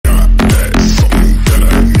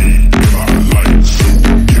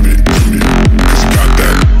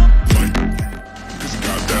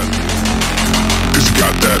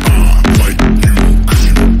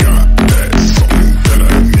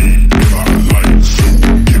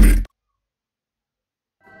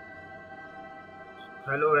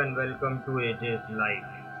Welcome to AJsLIVE.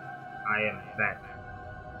 I am back.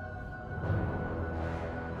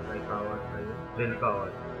 दिल का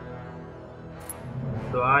आवाज।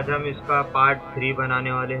 तो आज हम इसका पार्ट 3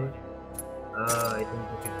 बनाने वाले हैं। आई थिंक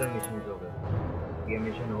तो कितने मिशन हो गए? ये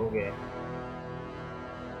मिशन हो गया है।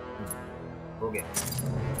 हो गया।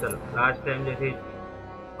 चलो लास्ट टाइम जैसे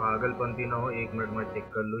पागलपंती ना हो, 1 मिनट में चेक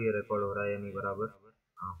कर लूँ ये रिकॉर्ड हो रहा है या नहीं बराबर।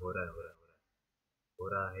 हाँ हो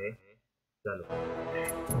रहा है। चलो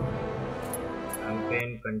कैंपेन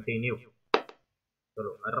कंटिन्यू।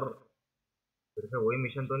 चलो फिर से वही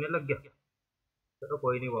मिशन तो नहीं लग गया? चलो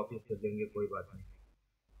कोई नहीं, वापस कर देंगे, कोई बात नहीं।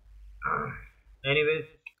 एनीवेज,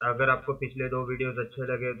 अगर आपको पिछले 2 वीडियोस अच्छे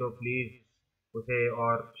लगे तो प्लीज़ उसे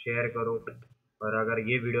और शेयर करो, और अगर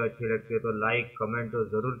ये वीडियो अच्छी लगती है तो लाइक कमेंट तो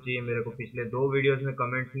ज़रूर चाहिए मेरे को। पिछले 2 वीडियोस में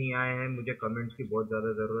कमेंट्स नहीं आए हैं, मुझे कमेंट्स की बहुत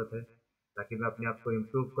ज़्यादा ज़रूरत है ताकि मैं अपने आप को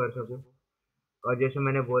इम्प्रूव कर सकूँ। और जैसे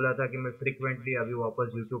मैंने बोला था कि मैं फ्रिक्वेंटली अभी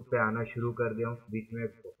वापस यूट्यूब पे आना शुरू कर दिया हूँ, बीच में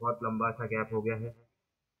बहुत लंबा सा गैप हो गया है।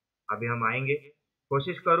 अभी हम आएंगे,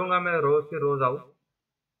 कोशिश करूँगा मैं रोज़ के रोज़ आऊँ,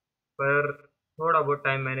 पर थोड़ा बहुत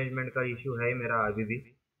टाइम मैनेजमेंट का इशू है मेरा अभी भी,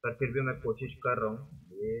 पर फिर भी मैं कोशिश कर रहा हूँ।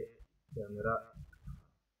 ये कैमरा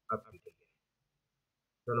अब ठीक है।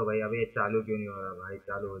 चलो भाई, अब ये चालू क्यों नहीं हो रहा? भाई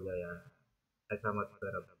चालू हो जाए यार, ऐसा मत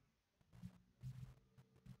कर अब।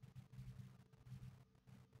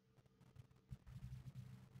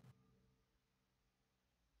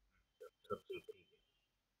 सब ठीक है,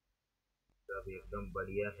 सब एकदम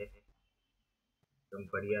बढ़िया है। एकदम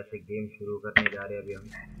बढ़िया से गेम शुरू करने जा रहे हैं अभी हम।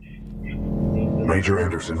 Major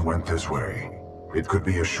Anderson went this way. It could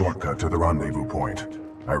be a shortcut to the rendezvous point.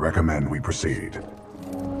 I recommend we proceed.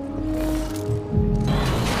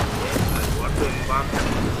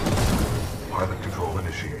 Pilot control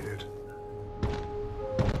initiated.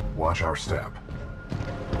 Watch our step.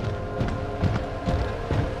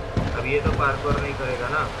 अब ये तो पार्कोर नहीं करेगा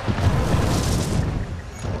ना?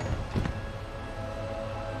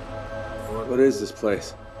 What is this place?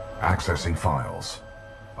 Accessing files.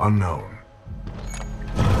 Unknown.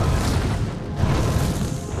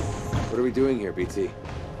 What are we doing here, BT?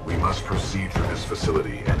 We must proceed through this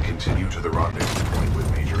facility and continue to the rendezvous point with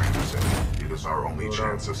Major Anderson. It is our only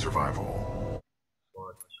chance of survival.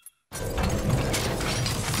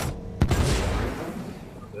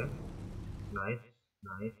 Okay. Nice.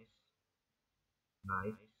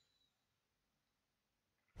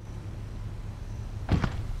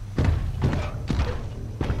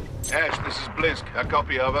 Ash, this is Blisk. A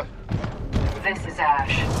copy, over. This is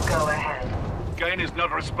Ash. Go ahead. Gain is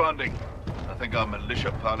not responding. I think our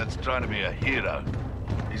militia pilot's trying to be a hero.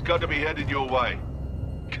 He's got to be headed your way.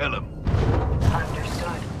 Kill him.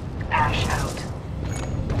 Understood. Ash out.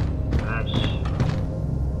 Ash.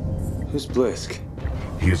 Who's Blisk?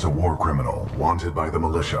 He is a war criminal, wanted by the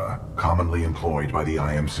militia, commonly employed by the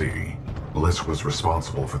IMC. Blisk was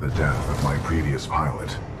responsible for the death of my previous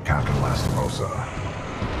pilot, Captain Lastimosa.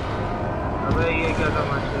 अबे ये क्या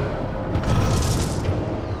तमाशा है?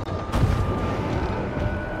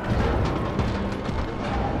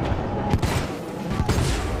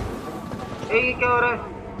 ये क्या हो रहा है?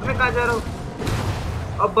 मैं कहाँ जा रहा हूँ?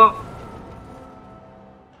 अब्बा!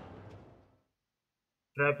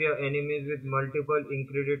 Trap your enemies with multiple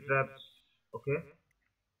included traps. Okay.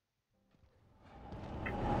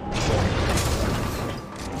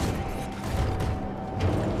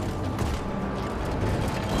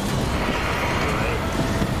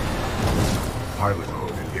 Pilot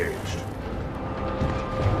mode engaged.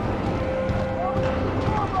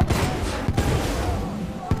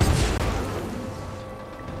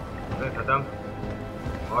 खत्म।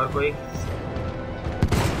 और कोई?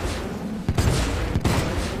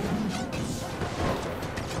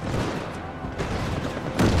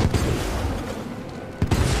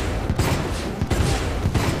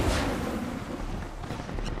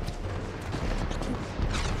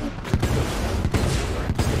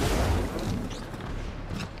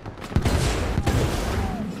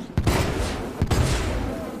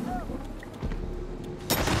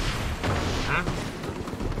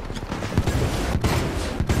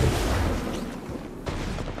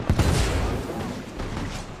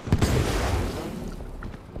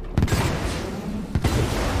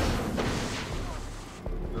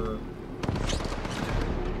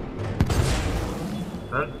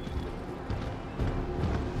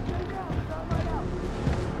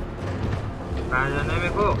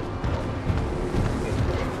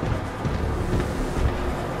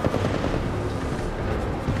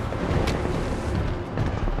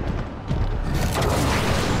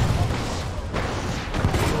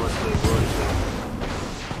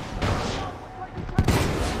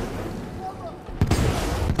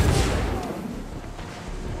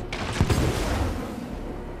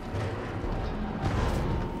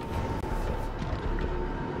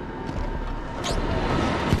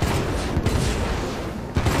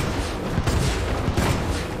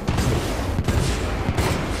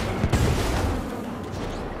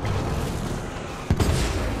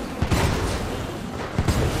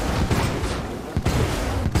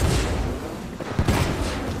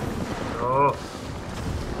 ओ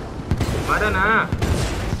मारा ना।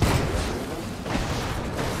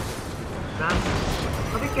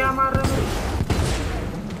 अभी क्या मार रहे हो?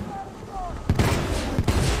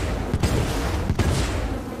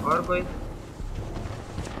 और कोई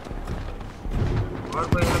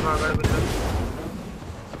है भागड़ बिल्ला?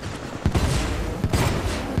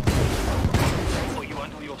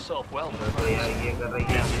 तो यार ये कर रही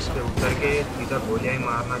है, इससे उतर के सीधा गोलियां ही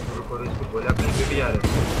मारना शुरू करो। इसकी गोलियां कहीं पे भी जा रही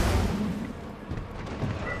है।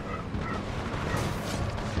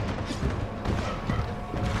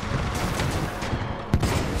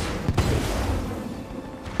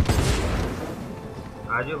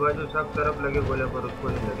 आजू बाजू सब तरफ लगे गोले पर उसको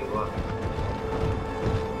नहीं लगे। वाह,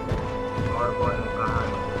 और कौन कहाँ है?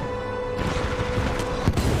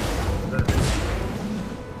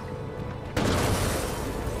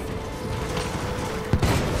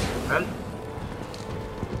 Help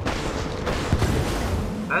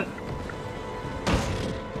help.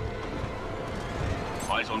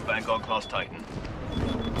 Eyes on Vanguard class Titan.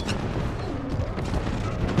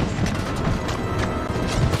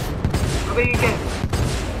 अबे ये क्या है?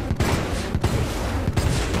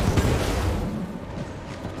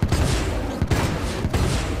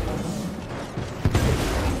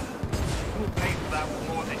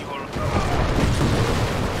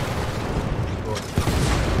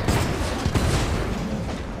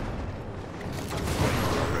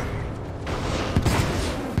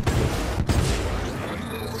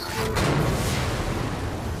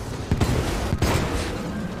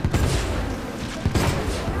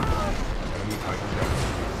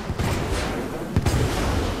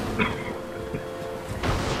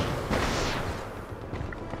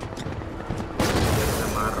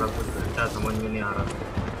 समझ में नहीं आ रहा।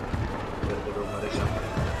 तो मरे क्या?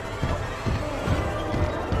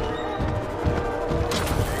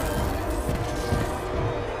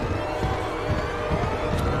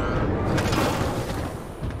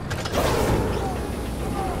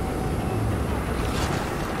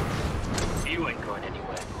 You ain't going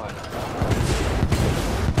anywhere, pilot.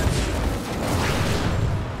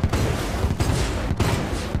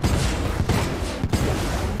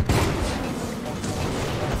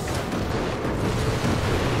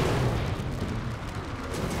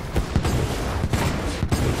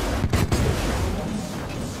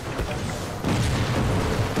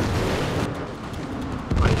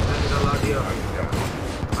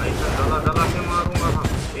 दबा के मारूंगा हम।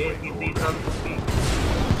 एक ही सब कुछ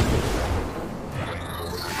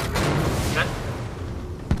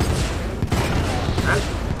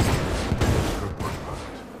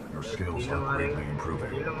Your skills are greatly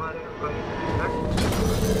improving.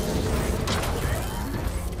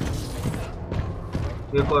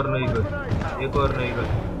 एक और नहीं गई, एक और नहीं गई।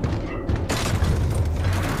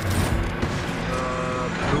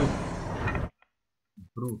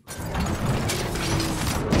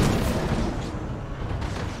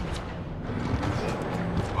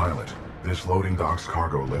 Pilot, this loading dock's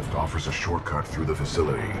cargo lift offers a shortcut through the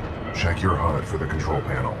facility. Check your HUD for the control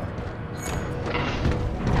panel.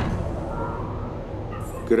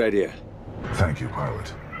 Good idea. Thank you, pilot.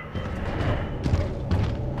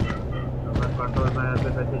 Control panel पे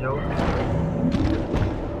कैसे जाऊँ?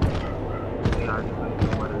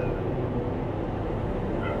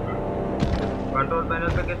 कंट्रोल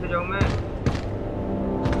पैनल पे कैसे जाऊँ मैं?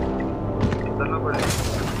 करना पड़ेगा।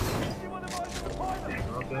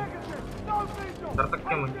 ओके। कर सकते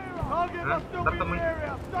हैं मुझे? हाँ? कर सकते मुझे?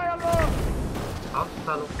 आओ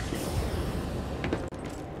सालो।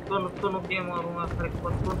 तो नुक्के मारूंगा फिर एक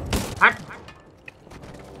बार तो। हट हट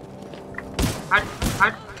हट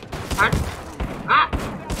हट हट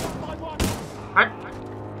हट।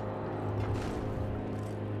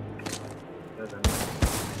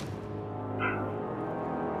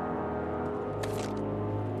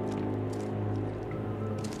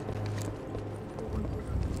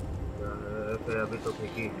 अभी तो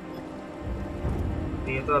फेंकी,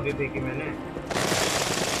 ये तो अभी फेंकी मैंने।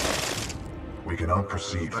 We cannot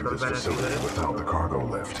proceed through this facility without the cargo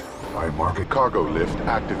lift. I mark it. Cargo lift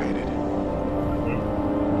activated.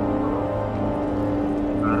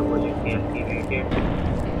 Cargo lift activated.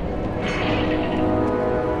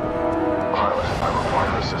 Pilot, I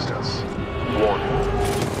require assistance. Warning.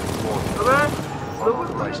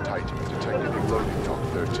 Unauthorized Titan detected in loading dock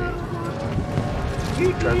 13.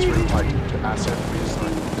 Transferring Titan to asset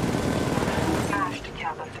reassignment. Ash to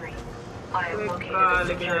Kappa 3. I am located at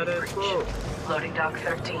security breach. Loading dock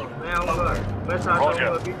 13. मैं आऊँगा, मैं साथ आऊँगा।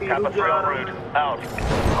 Roger. Kappa 3 en route. Out.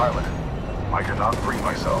 Pilot, I cannot free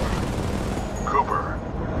myself. Cooper.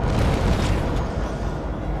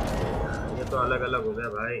 ये तो अलग अलग हो गया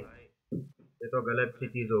भाई, ये तो गलत सी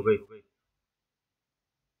चीज हो गई।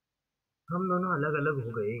 हम दोनों अलग अलग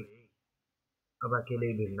हो गए, अब अकेले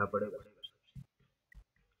ही भिड़ना पड़ेगा।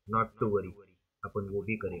 नॉट टू वरी, अपन वो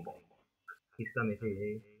भी करेंगे। किसका मैसेज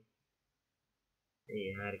है? ए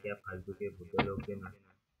यार क्या फालतू के बुड्ढे लोग के ना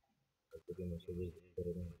फालतू के मैसेज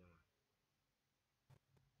करेंगे।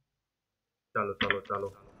 चलो चलो चलो।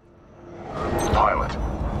 Pilot,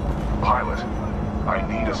 I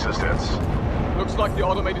need assistance. Looks like the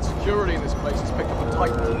automated security in this place has picked up a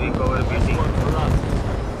Titan. We cover meeting.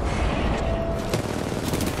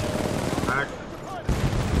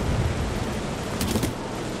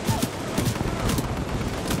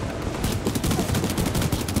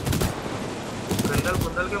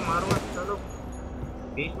 कुंडल के मारो, चलो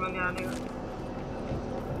बीच में नहीं आने का।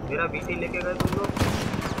 मेरा बीटी लेके गए तुम लोग।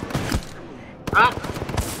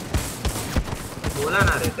 बोला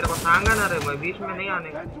ना रे, तेरे को सांगा ना रे, मैं बीच में नहीं आने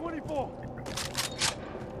का।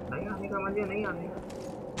 नहीं आने का मतलब नहीं आने का।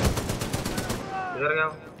 इधर गया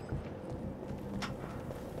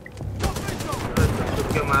छुप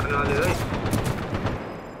के मारने वाले रे।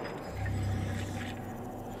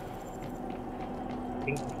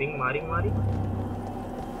 पिंग मारी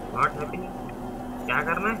नॉट हैपनिंग। क्या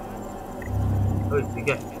करना है? ओए ठीक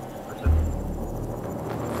है, अच्छा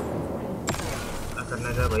क्या करना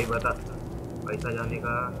है भाई बता। पैसा जाने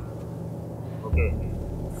का। ओके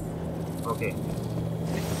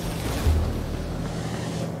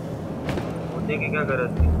होने की क्या गरज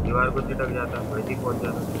थी? दीवार को चिटक जाता, वैसे पहुंच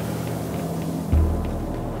जाता।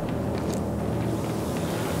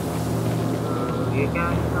 ये क्या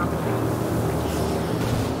है?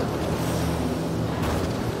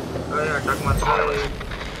 अरे अटक मत कर।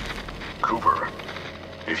 Cooper,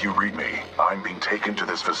 if you read me, I'm being taken to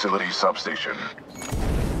this facility substation.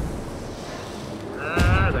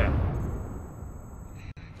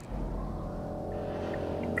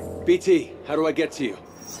 BT, how do I get to you?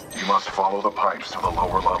 You must follow the pipes to the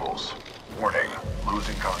lower levels. Warning,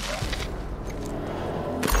 losing contact.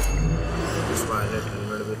 Pilot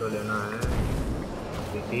helmet भी तो लेना है।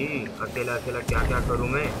 BT अकेला क्या करूं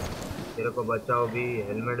मैं? तेरे को बचाओ भी,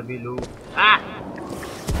 हेलमेट भी लूं।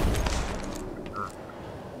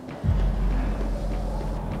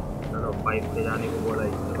 चलो पाइप से जाने को बोला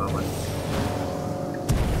इसने बाबा ने।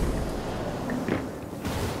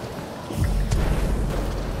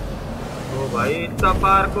 ओ भाई इतना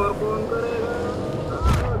पार्कोर कौन करेगा?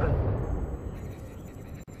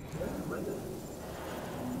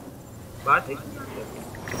 बात है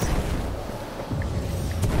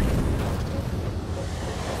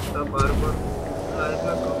पार्कोर।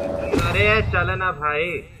 अरे चल ना भाई।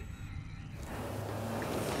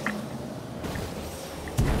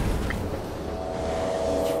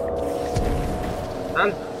 चल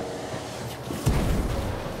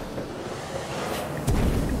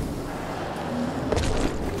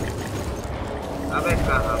अबे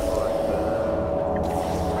कहाँ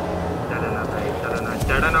चलना भाई,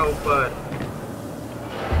 चढ़ना ऊपर।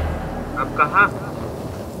 अब कहाँ?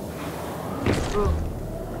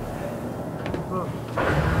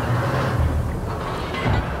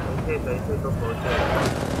 कैसे तो पहुंचे।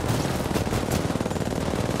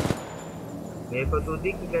 मेरे को तो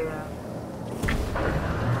दिख गया।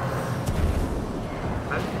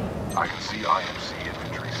 I can see IMC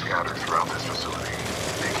infantry scattered throughout this facility.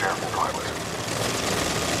 Be careful, pilot.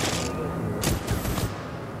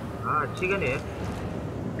 हाँ अच्छी गन है।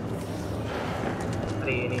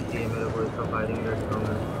 अरे ये नहीं चाहिए मेरे को, इसका फायरिंग रेट कम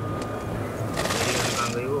है। मेरी गन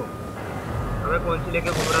कहाँ गई वो? अबे कौन सी लेके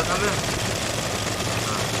घूम रहा था मैं?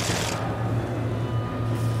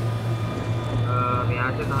 अब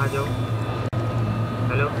यहाँ से कहाँ जाऊँ?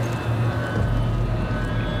 हेलो,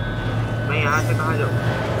 मैं यहाँ से कहाँ जाऊँ?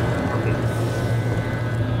 ओके।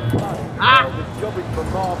 भाई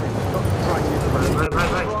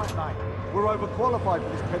We're overqualified for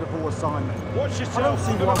this pitiful assignment. Watch yourself. I don't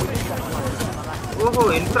see why we need that. ओहो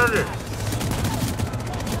इंफ्रारेड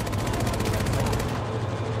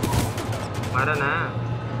मारा ना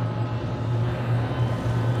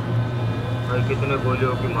भाई। कितने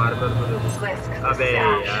गोलियों की मार कर तो देखो। अबे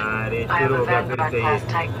यार ये शुरू हो गया फिर से ये।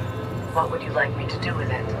 What would you like me to do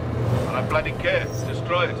with it? I bloody care.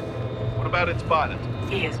 Destroy it. What about its pilot?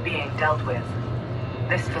 He is being dealt with.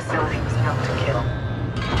 This facility was built to kill.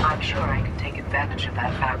 I'm sure I can take advantage of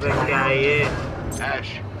that fact. अबे क्या है ये?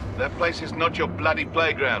 Ash, that place is not your bloody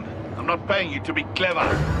playground. I'm not paying you to be clever.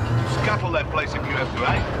 Scuttle that place if you have to,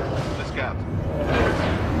 eh? Let's go.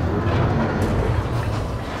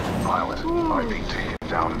 Pilot, I'm being taken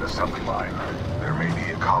down an assembly line. There may be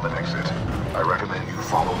a common exit. I recommend you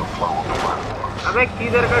follow the flow of the platforms. अबे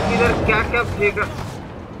किधर का किधर क्या फेंका?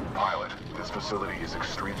 Pilot, this facility is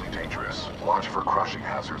extremely dangerous. Watch for crushing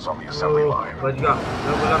hazards on the assembly line. बच गया।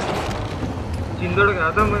 चिंदड़ गया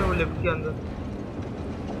था मैं वो लिफ्ट के अंदर।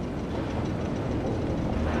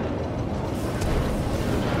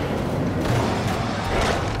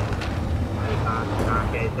 कहाँ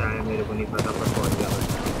कैसे आया मेरे को नहीं पता, पर पहुंच गया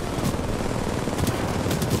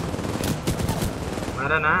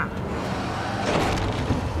मारा ना।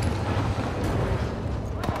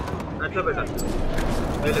 अच्छा बेटा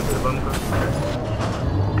ले ले फिर बम का।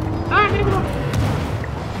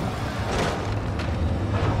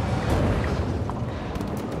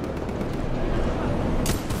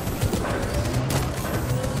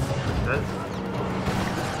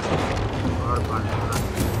 और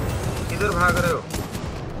किधर भाग रहे हो,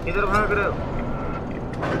 किधर भाग रहे हो?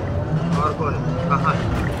 और कौन है, कहाँ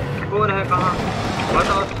कौन है, कहाँ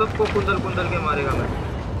बताओ? सबको कुंदल कुंदल के मारेगा मैं।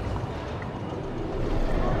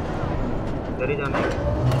 इधर ही जाना है।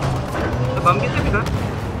 तो बम किसने फेंका?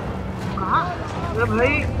 कहाँ? अरे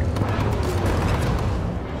भाई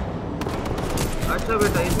अच्छा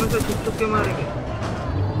बेटा इसमें से छुप छुप के मारेंगे।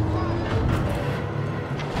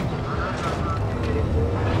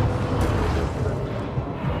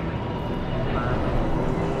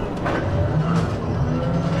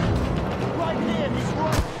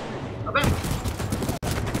 अबे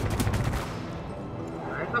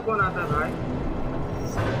ऐसा कौन आता है भाई?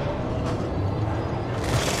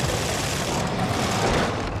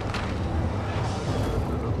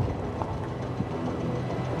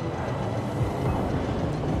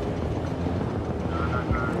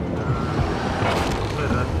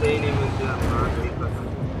 रास्ते ही नहीं मिलते। हाँ सही पसंद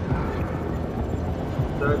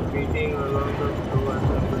beating along the floor and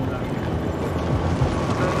the line.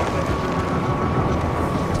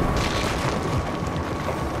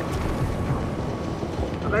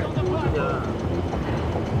 अबे कूद जा,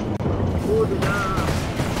 कूद जा।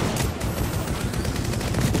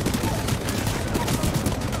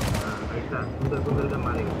 ऐसा कुंदल कुंदल का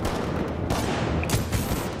मारेगा।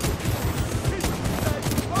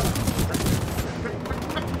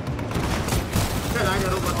 चल आ जा,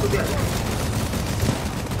 रो मत कूद जा।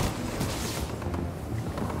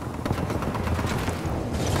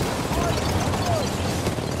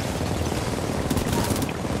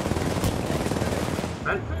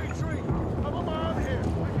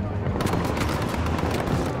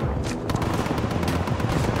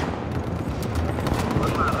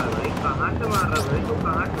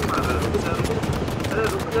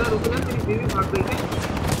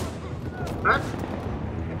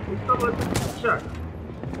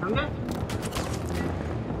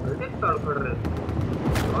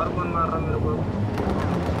 और कौन मार रहा मेरे को?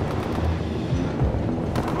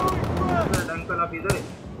 अंकल आप इधर है,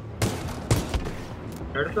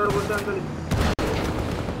 हेडशॉट बोलते अंकल।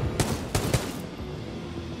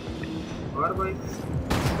 और भाई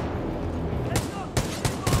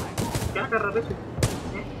क्या कर रहा था?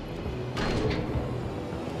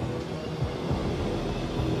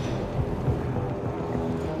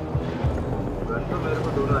 गन तो मेरे को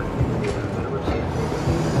दोनों अच्छी मिली है,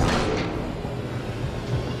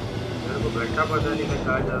 मेरे को घंटा पता नहीं मैं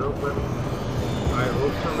कहाँ जा रहा हूँ, पर आई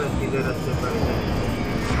होप तो मैं सीधे रास्ते पर ही जाऊँ।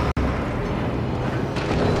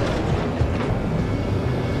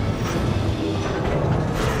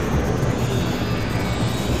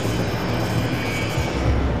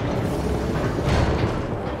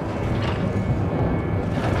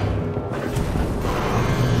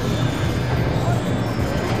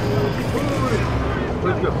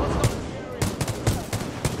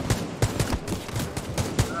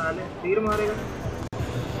 तीर मारेगा।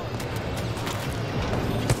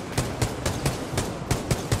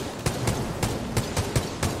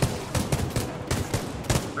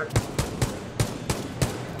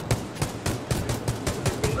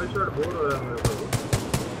 सिंगल शॉट बोर हो रहा है मेरे को,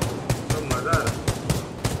 तो मजा आ रहा है।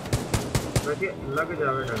 वैसे लग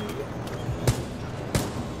जावे ढंग से।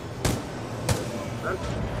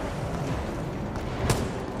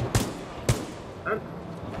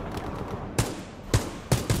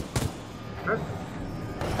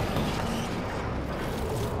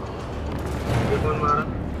 ये कौन मारा?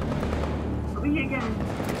 अभी ये क्या है?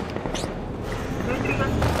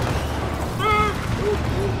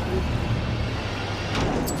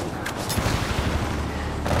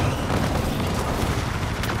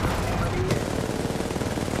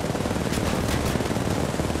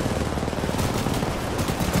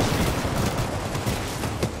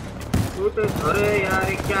 अरे यार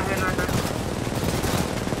ये क्या है नाटक?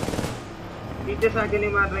 नीचे से आके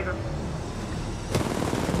नहीं मारने का।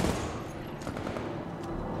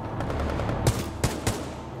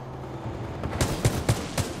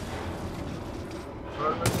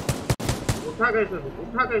 उठा कैसे,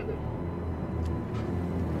 उठा कैसे?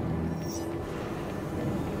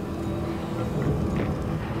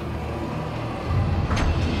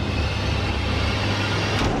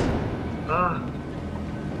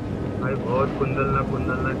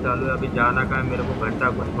 कुंदलना चालू है। अभी जाना कहाँ है मेरे को घंटा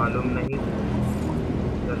कुछ मालूम नहीं।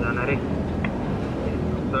 क्या जाना रे?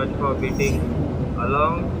 Search for beating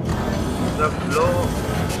along the flow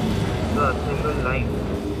the single line.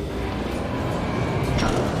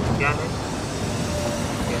 क्या है?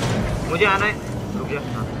 मुझे आना है, रुक जा।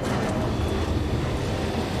 हाँ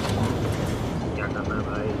क्या करना है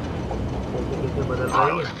भाई? कैसे बदल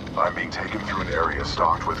रही है? I'm being taken through an area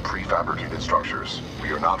stocked with prefabricated structures. We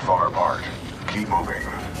are not far apart. Keep moving.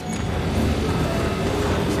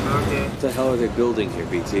 Okay. What the hell are they building here,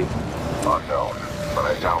 BT? Unknown, but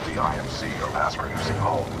I doubt the IMC are mass-producing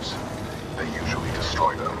homes. They usually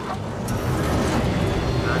destroy them.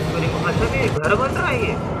 अच्छा ये घर बन रहा है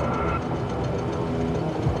ये?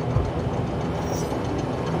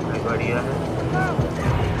 बढ़िया है।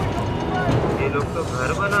 ये लोग तो घर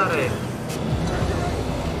बना रहे हैं।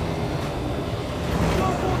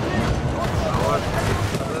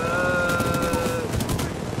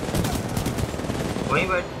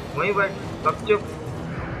 वहीं बैठ गपचुप।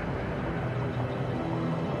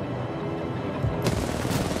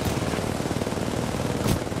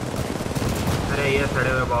 अरे ये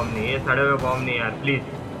सड़े हुए बॉम्ब नहीं यार, प्लीज।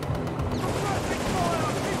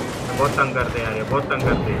 बहुत तंग करते यार, ये बहुत तंग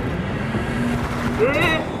करते।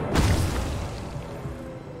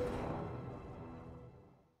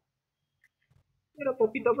 मेरा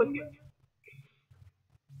पपीता बन गया।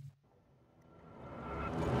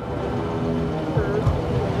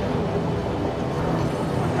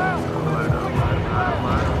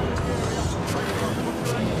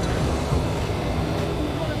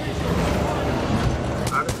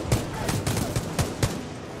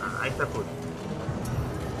 ऐसा कुछ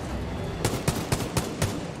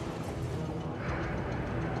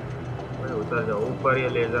उतर जाओ ऊपर, ये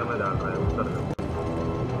लेजर में डाल रहा है। उतर जाओ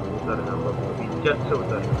इज्जत से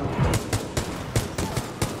उतर जाओ।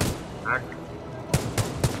 हट।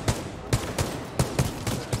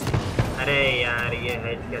 अरे यार ये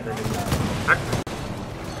है क्या तरीका? हट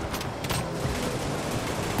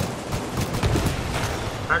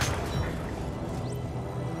हट।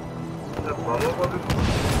 बमों को भी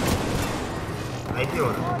ऐसे हो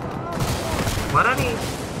रहा, मरा नहीं।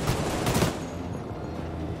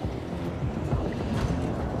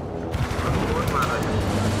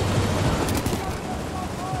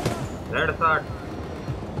 Red shot,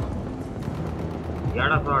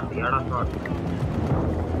 याड़ा shot.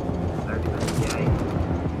 क्या है?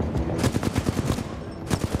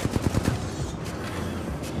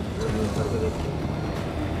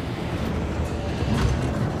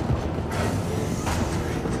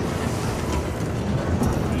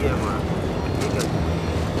 ये मार, ठीक है।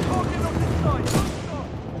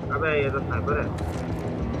 अबे ये तो स्नाइपर है।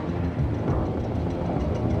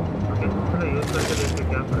 ओके, चलो यूज करके देखते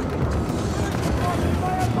क्या फर्क है।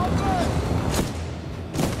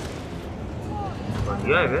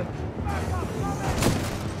 बढ़िया है बे,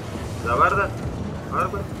 जबरदस्त।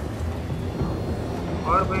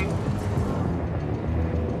 और कोई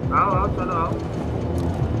आओ चलो आओ।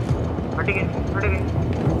 हट गए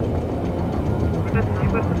बेटा,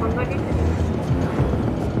 स्नाइपर से पंगा नहीं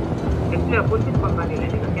इसलिए अपन से पंगा नहीं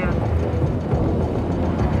लेने का। क्या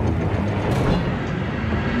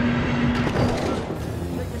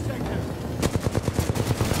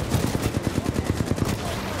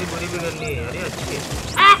बुरी भी करनी है? अरे अच्छी है।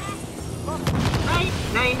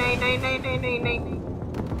 नहीं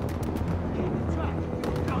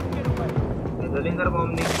जलिंदर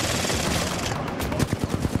बॉम्ब नहीं।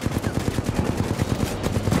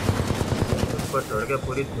 ऊपर चढ़ के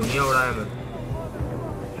पूरी दुनिया उड़ाया मैं।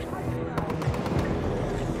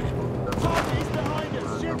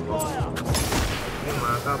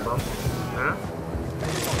 माँ का बम, हाँ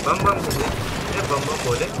बम बोले, अरे बम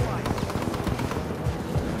बोले।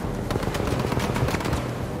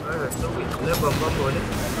 बम बोले।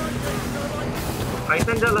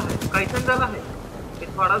 कैसन जला है? ये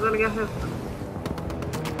थोड़ा जल गया है।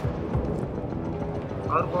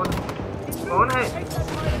 और कौन है?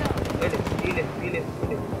 पी ले।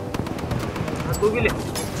 हाँ तू भी ले।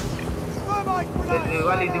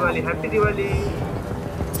 दिवाली हैप्पी दिवाली।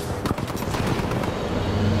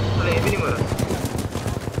 अरे ये भी नहीं मरा।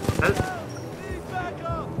 चल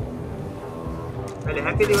पहले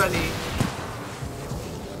हैप्पी दिवाली।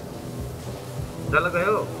 जल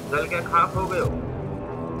के खाक हो गए।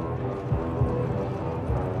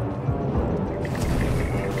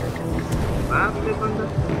 बाप रे बंदा,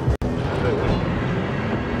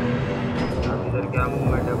 इधर क्या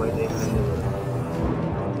मूवमेंट है भाई? देख लेंगे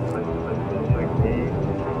मूवमेंट है।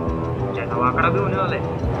 जैसा आंकड़ा भी होने वाला है।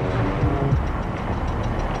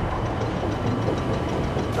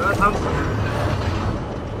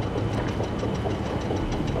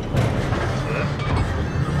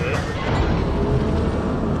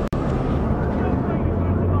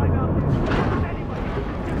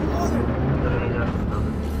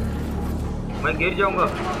 मैं गिर जाऊंगा,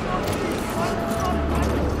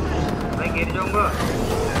 मैं गिर जाऊंगा।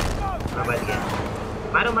 मैं बच गया।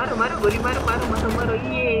 मारो मारो मारो, गोली मारो मारो मारो मारो,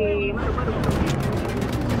 ये मारो मारो मारो।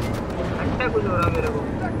 घंटा कुछ हो रहा मेरे को।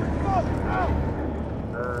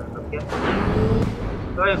 अब क्या?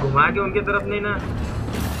 तो ये घुमा के उनकी तरफ नहीं ना।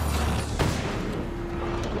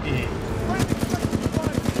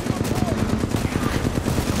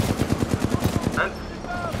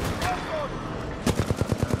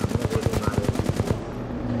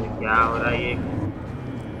 क्या हो रहा है ये?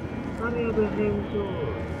 अरे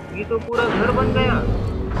ये तो पूरा घर बन गया।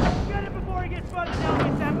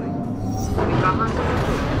 कहाँ से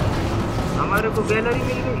हमारे को गैलरी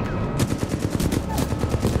मिल गई?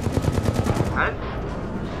 भाई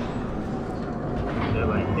दे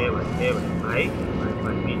भाई दे भाई भाई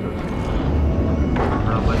भाई बीच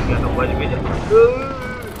बच गया तो बच भी जा।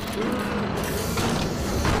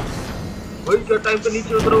 भाई क्या टाइम पे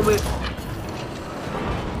नीचे उतरो मैं।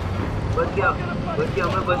 बच गया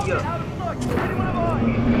मैं बच गया।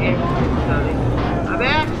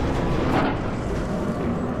 अबे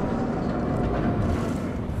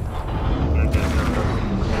क्या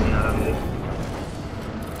नहीं आ रहा मेरे।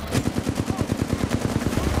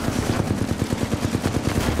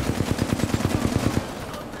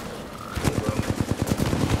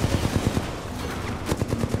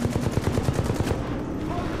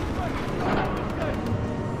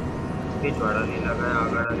 पिछवाड़ा नहीं लगा है,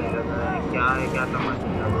 आगड़ा नहीं लगा है, क्या है क्या समझ?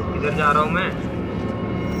 किधर जा रहा हूँ मैं?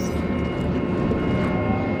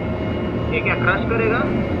 ये क्या क्रश करेगा?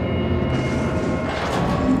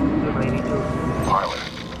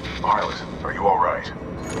 Pilot, are you all right?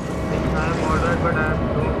 I'm alright, but I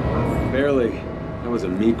don't know. Barely. That was a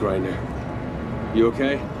meat grinder. You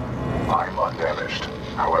okay? I'm undamaged.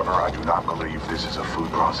 However, I do not believe this is a food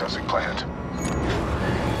processing plant.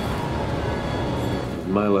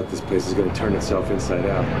 My luck, this place is going to turn itself inside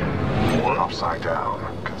out. Or upside down,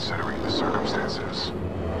 considering the circumstances.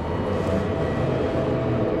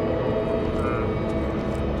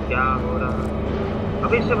 क्या हो रहा?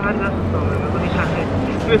 अब इससे बाहर जा सकता हूँ मैं? मेरे को नहीं जाना है,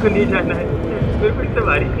 मेरे को नहीं जाना है, मेरे को इससे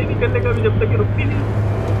बाहर नहीं निकलने का भी, जब तक ये रुकती नहीं।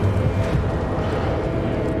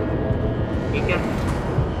 ठीक है,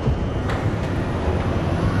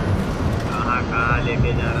 कहाँ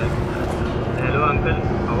लेके जा रहा है? Hello uncle,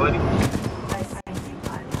 how are you?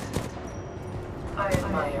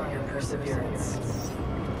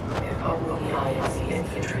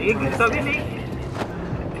 एक गिरता भी नहीं।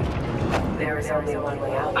 There is only one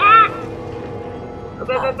way out.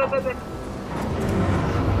 अबे अबे अबे अबे।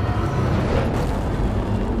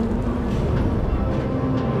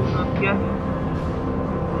 क्या?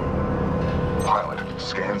 Pilot,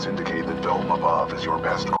 scans indicate the dome above is your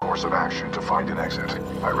best course of action to find an exit.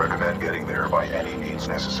 I recommend getting there by any means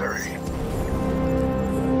necessary.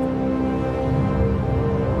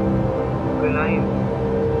 Line,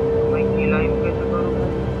 मैं की line कैसे करूँ?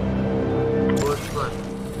 गोश्त पर,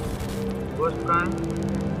 गोश्त कहाँ है?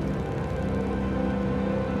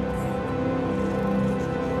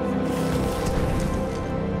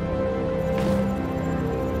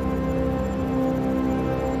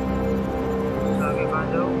 आगे कहाँ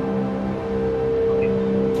जाऊँ?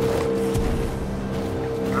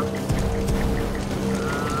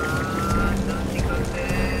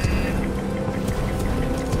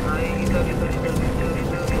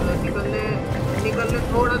 निकल ले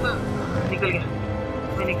थोड़ा सा। निकल गया,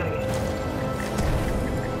 मैं निकल गया,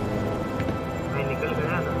 मैं निकल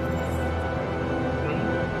गया ना।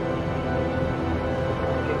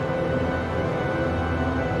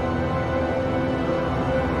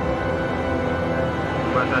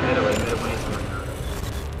 बता दे रहा भाई, मेरे को नहीं समझ आ रहा।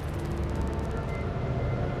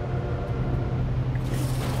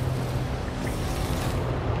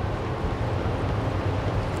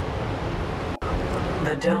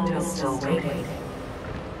 The dome is still waiting.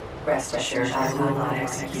 Rest assured, I will not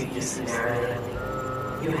execute you summarily.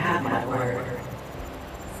 You have my word.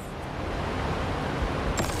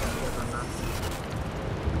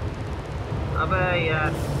 अबे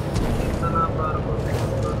यार, इतना बार को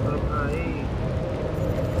भाई।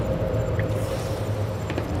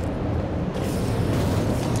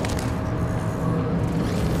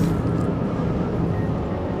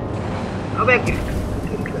 अबे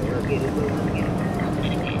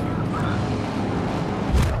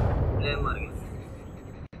मर गया।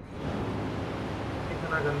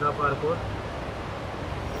 इतना गंदा पार्कोर,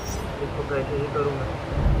 इसको कैसे ही करूँगा?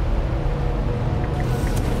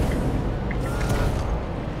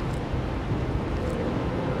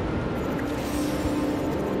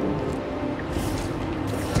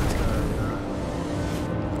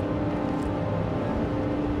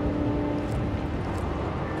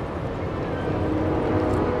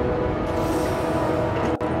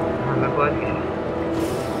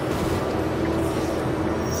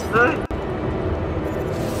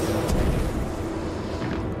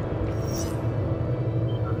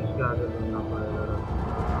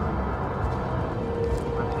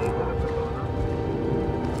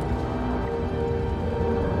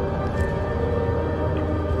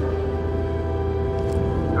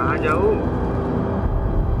 जाऊँ?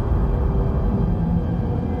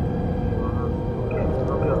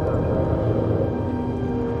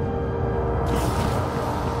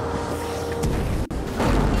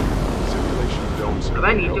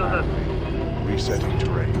 भाई नीचे उतर। Resetting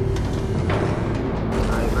terrain.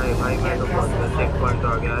 भाई मैं तो बहुत चेक पॉइंट आ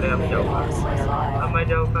गया। अरे अब जाओ, अब मैं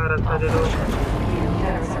जाऊँ कहाँ? रास्ता दे दो।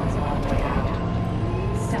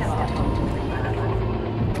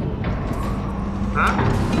 हाँ?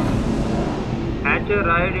 Hatch a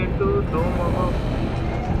ride into dome of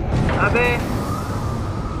अबे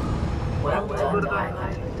Well done,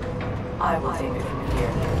 pilot. I will take it from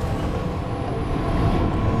here.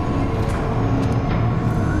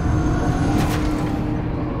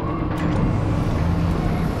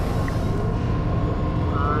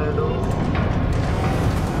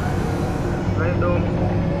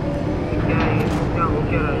 क्या हो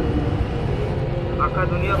क्या रहा है? आखा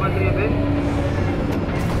दुनिया बन रही है बे।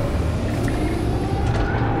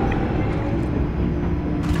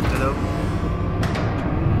 हेलो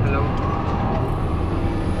हेलो,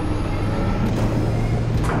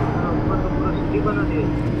 ऊपर तो पूरा सिटी बना दिया।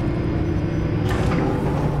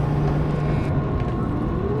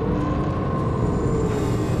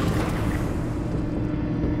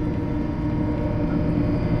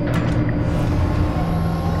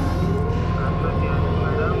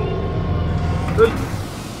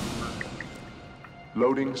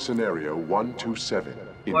 Loading scenario 127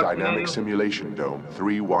 in Dynamic Simulation Dome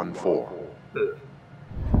 314.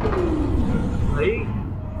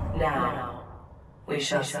 Now, we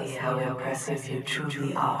shall see how impressive you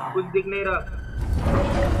truly are. कुछ दिख नहीं रहा।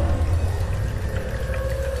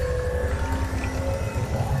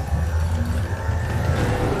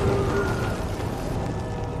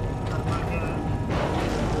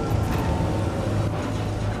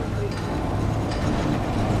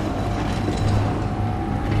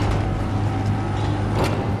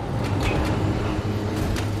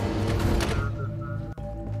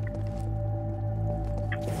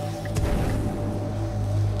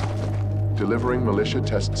 Delivering militia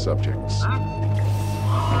test subjects.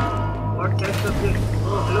 What test subject?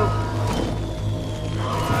 Oh, hello.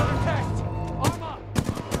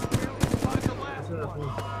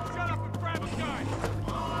 Shut up and grab a gun.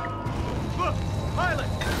 Look, pilot.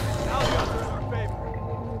 Now the others are favored.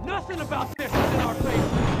 Nothing about this is in our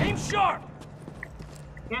favor. Aim sharp.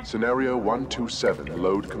 Scenario 127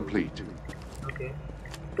 load complete. Okay.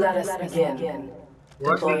 Let us begin.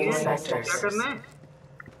 Deploying inspectors. क्या करना है?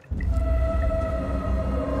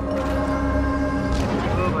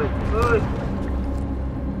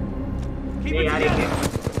 Keep it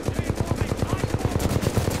together.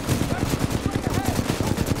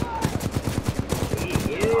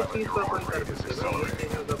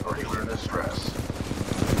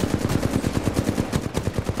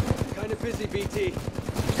 Kind of busy, BT.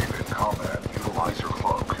 If in combat, utilize your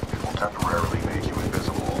cloak. It will temporarily make you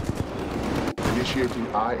invisible. Initiating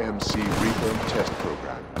IMC reform test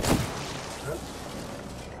program.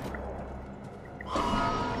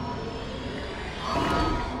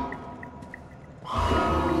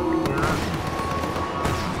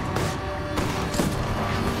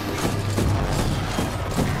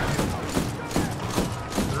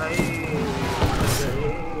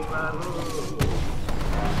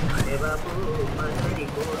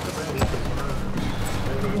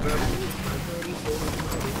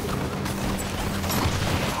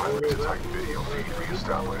 Titan video feed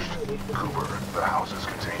re-established. Cooper, the houses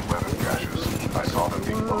contain weapon caches. I saw them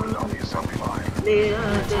being loaded on the assembly line.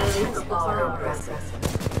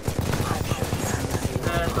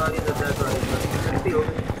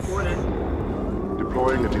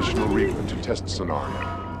 Deploying additional Reaper to test scenario.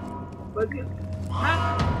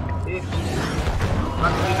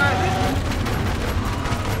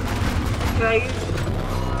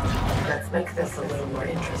 Let's make this a little more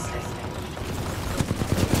interesting.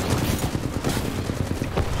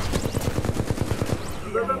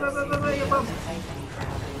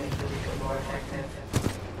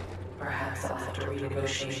 Perhaps I'll have to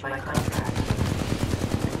renegotiate my contract.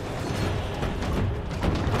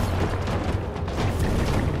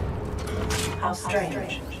 How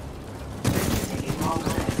strange. This is taking longer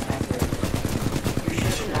than expected. You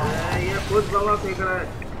should not.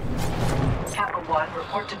 Kappa 1,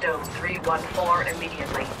 report to Dome 314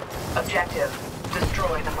 immediately. Objective,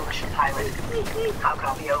 destroy the militia pilot. How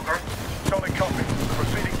copy over? Solid copy.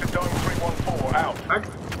 Proceeding to Dome 314, out.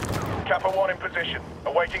 Kappa 1 in position.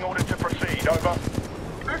 Awaiting orders to proceed, over.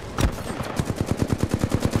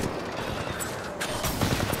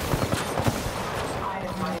 I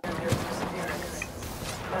admire your perseverance,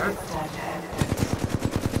 but it's time to end this.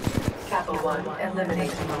 Kappa 1,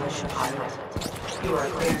 eliminate the militia pilot. You are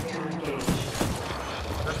cleared to engage.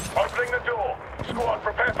 Opening the door. Squad,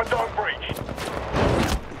 prepare for dome breach.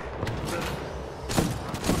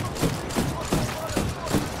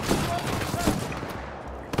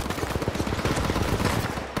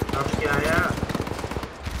 अब क्या आया?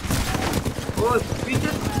 ओ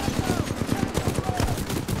पीछे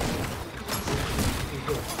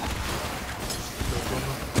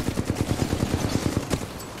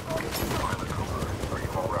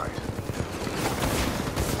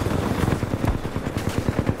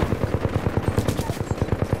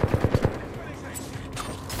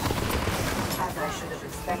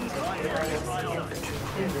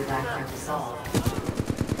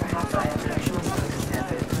Perhaps I have no choice but to understand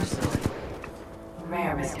it personally.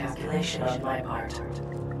 Rare miscalculation on my part.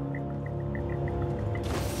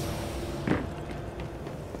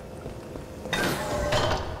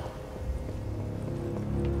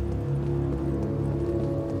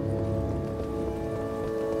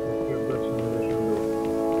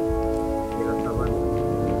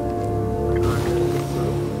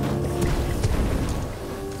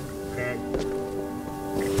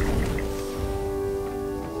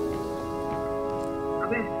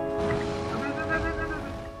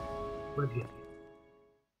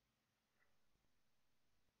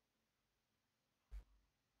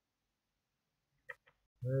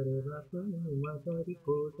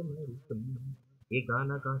 ये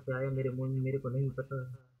गाना कहाँ से आया मेरे मुंह में, मेरे को नहीं पता।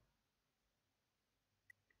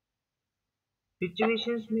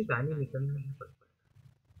 सिचुएशंस में गाने निकलना है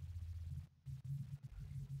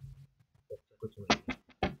कुछ नहीं।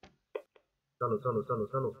 चलो चलो चलो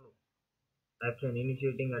चलो। Action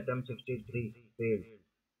initiating attempt 63 failed.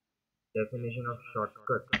 Definition of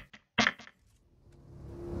shortcut.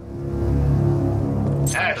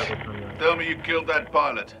 Ash, tell me you killed that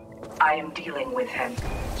pilot. I am dealing with him.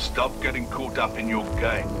 Stop getting caught up in your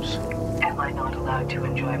games. Am I not allowed to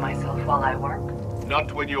enjoy myself while I work?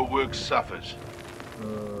 Not when your work suffers.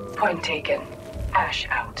 Point taken. Ash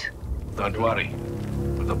out. Don't worry.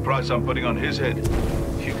 With the price I'm putting on his head,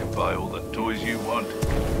 you can buy all the toys you want.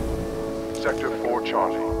 Sector 4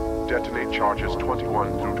 Charlie. Detonate charges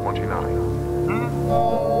 21 through 29.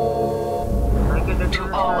 To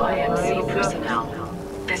all IMC personnel,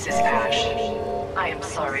 this is Ash. I am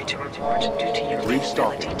sorry to report, due to your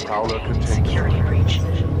inability to contain the security breach,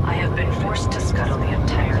 I have been forced to scuttle the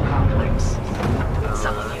entire complex.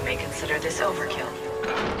 Some of you may consider this overkill.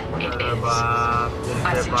 It is.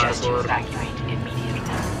 I suggest you evacuate immediately.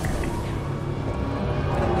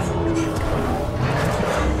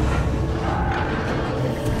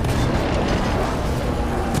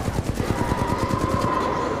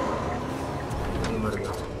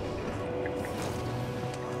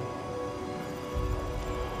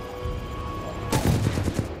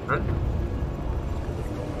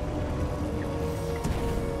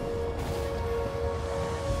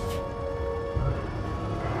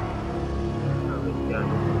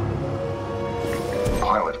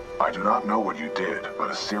 Pilot, I do not know what you did,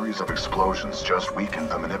 but a series of explosions just weakened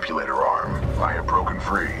the manipulator arm. I have broken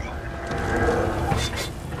free.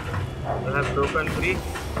 You have broken free?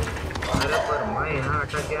 अरे पर मैं यहाँ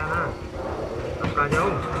अटक गया ना, अब कहाँ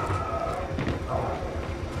जाऊँ?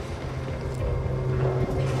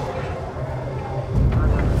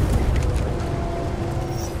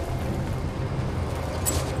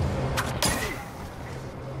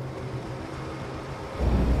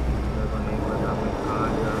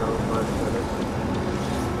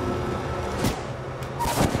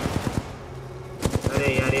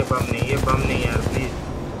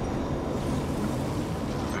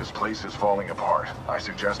 This place is falling apart. I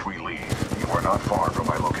suggest we leave. You are not far from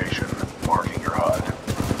my location. Marking your HUD.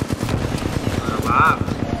 Wow.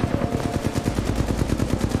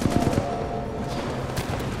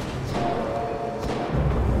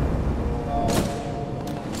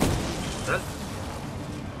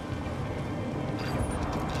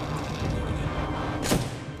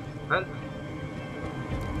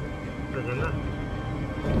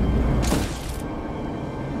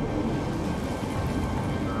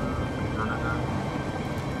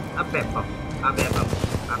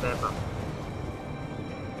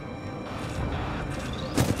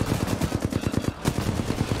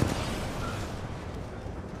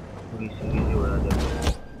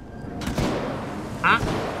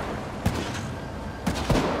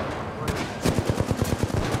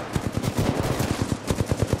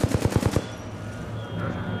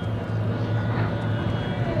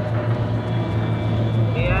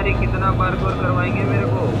 कितना पार्कोर करवाएंगे मेरे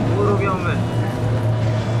को, बोर हो गया हूँ मैं।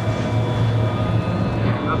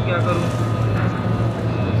 अब क्या करूँ?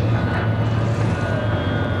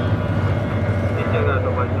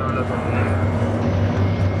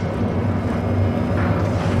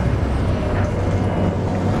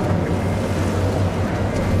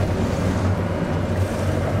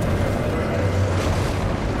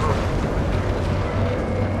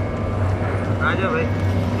 आजा भाई,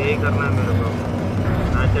 यही करना है मेरे को।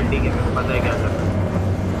 अच्छा ठीक है, मेरे को पता है क्या करना है।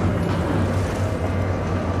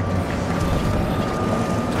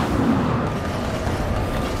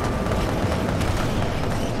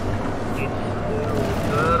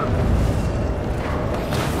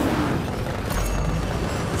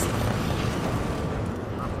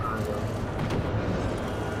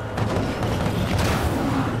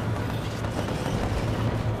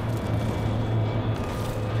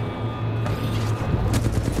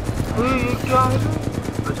 क्या है?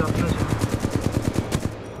 अच्छा अपना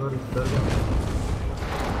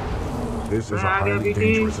This is a highly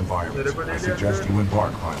dangerous environment. I suggest you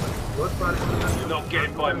embark, pilot. You're not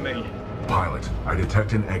getting by me. Pilot, I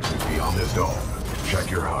detect an exit beyond this dome.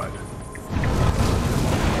 Check your HUD.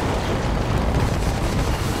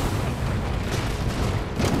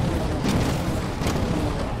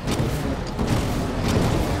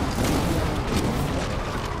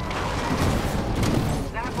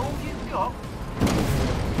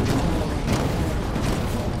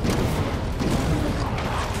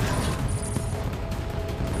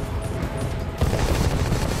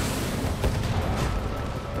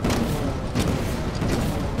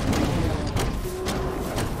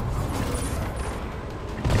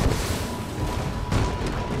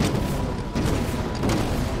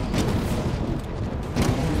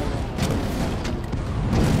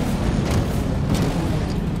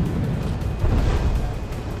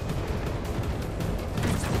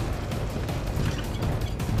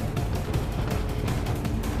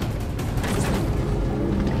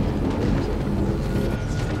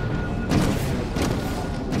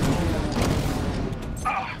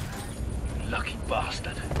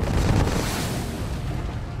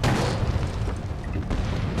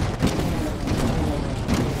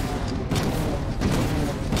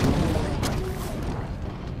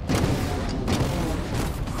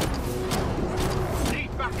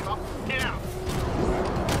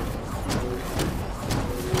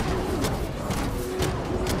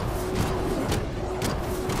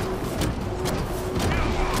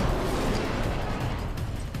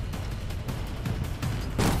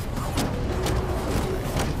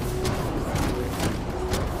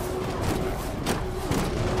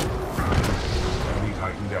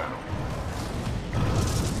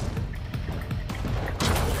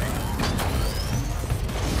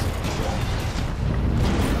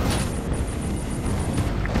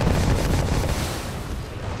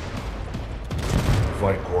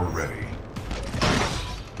 Flight core ready.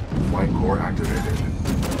 Flight core activated.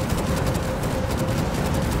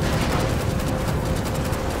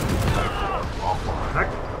 हट।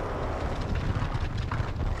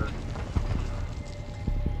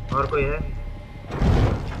 और कोई है?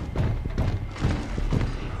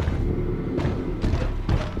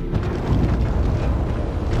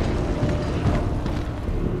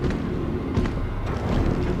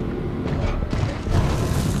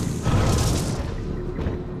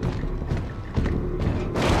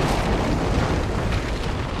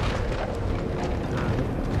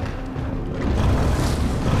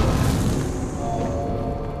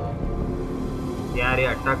 यार ये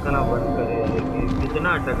attack करना बंद करे, कितना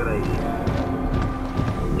अटक रहा है।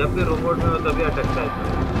 जब भी रोबोट में हो तभी अटकता है।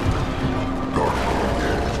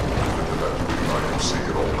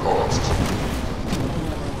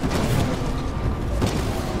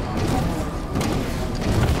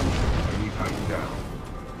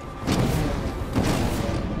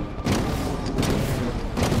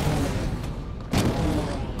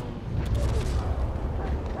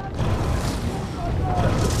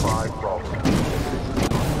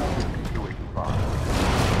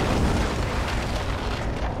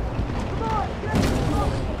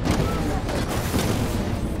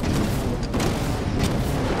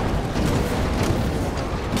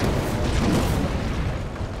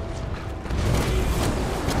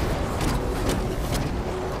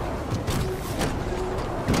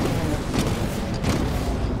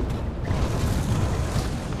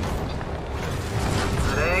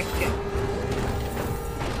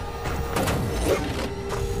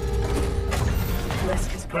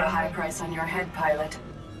 Put a high price on your head, pilot.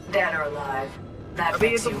 Dead or alive. That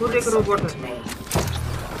makes you खुद एक robot to me.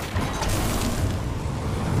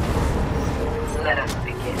 Let us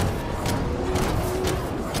begin.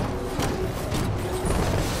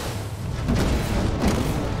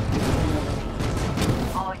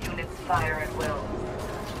 All units fire at will.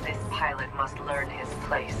 This pilot must learn his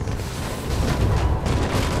place.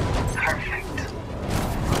 Perfect.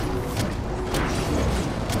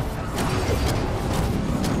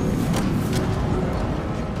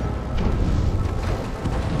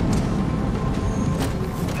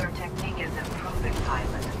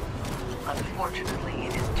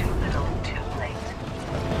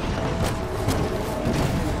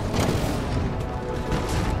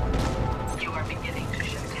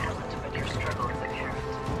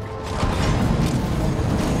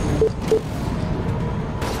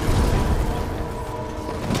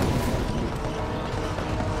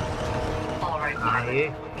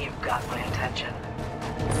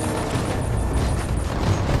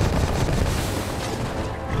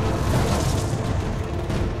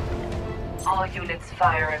 All units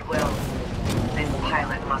fire at will. This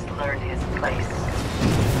pilot must learn his place.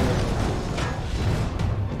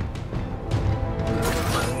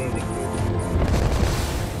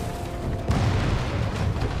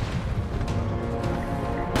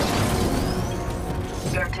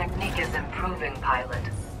 Your technique is improving, pilot.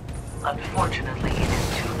 Unfortunately, it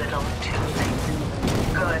is too little, too late.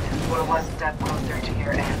 Good, we're one step closer to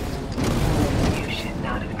your end. You should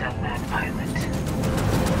not have done that, pilot.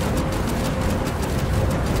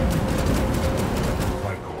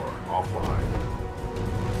 Flight core offline.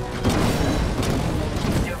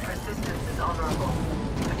 Your persistence is honorable,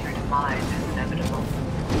 but your demise is inevitable.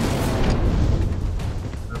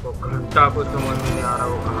 घंटा को समझ में नहीं आ रहा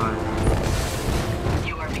वो कहाँ है।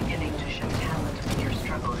 You are beginning to show talent with your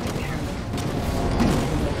struggle in there.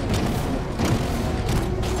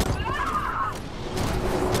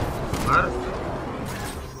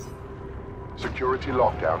 Security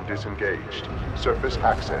lockdown disengaged. Surface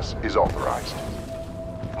access is authorized.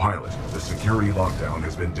 Pilot, the security lockdown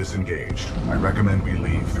has been disengaged. I recommend we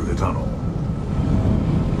leave through the tunnel.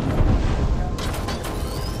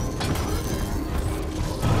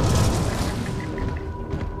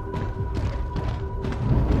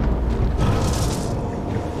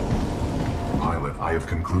 Pilot, I have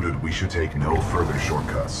concluded we should take no further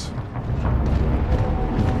shortcuts.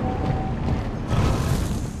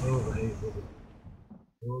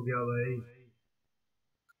 हो गया भाई,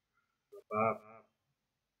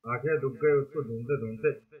 आंखें दुख गई उसको ढूंढते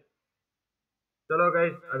ढूंढते। चलो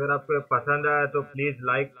गाइस, अगर आपको पसंद आया तो प्लीज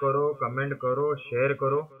लाइक करो, कमेंट करो, शेयर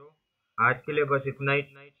करो। आज के लिए बस इतना ही।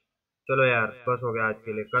 चलो यार, बस हो गया आज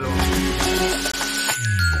के लिए, कल